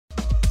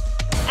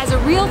as a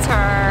realtor,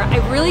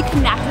 I really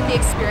connect with the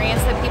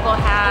experience that people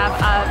have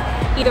of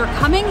either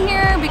coming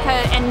here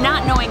and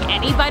not knowing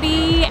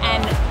anybody and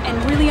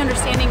really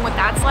understanding what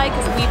that's like,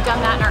 because we've done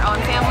that in our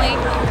own family,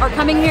 or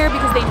coming here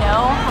because they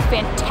know how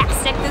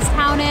fantastic this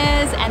town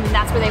is and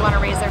that's where they want to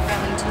raise their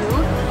family too.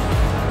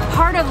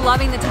 Part of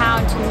loving the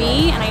town to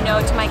me, and I know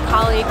to my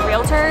colleague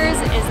realtors,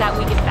 is that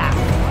we give back,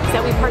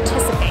 that we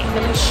participate,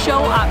 that we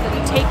show up, that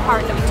we take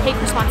part, that we take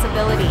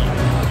responsibility.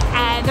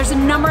 And there's a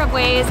number of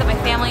ways that my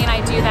family and I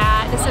do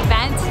that. This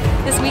event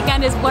this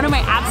weekend is one of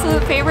my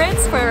absolute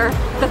favorites for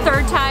the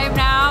third time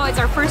now. It's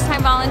our first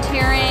time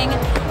volunteering.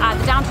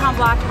 The Downtown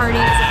Block Party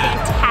is a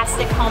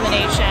fantastic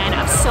culmination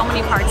of so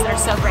many parts that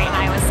are so great in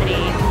Iowa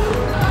City.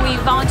 We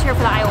volunteer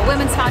for the Iowa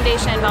Women's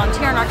Foundation,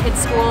 volunteer in our kids'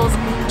 schools,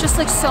 just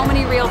like so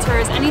many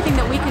realtors. Anything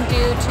that we can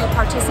do to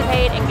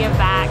participate and give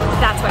back,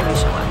 that's why we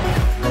show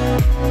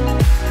up.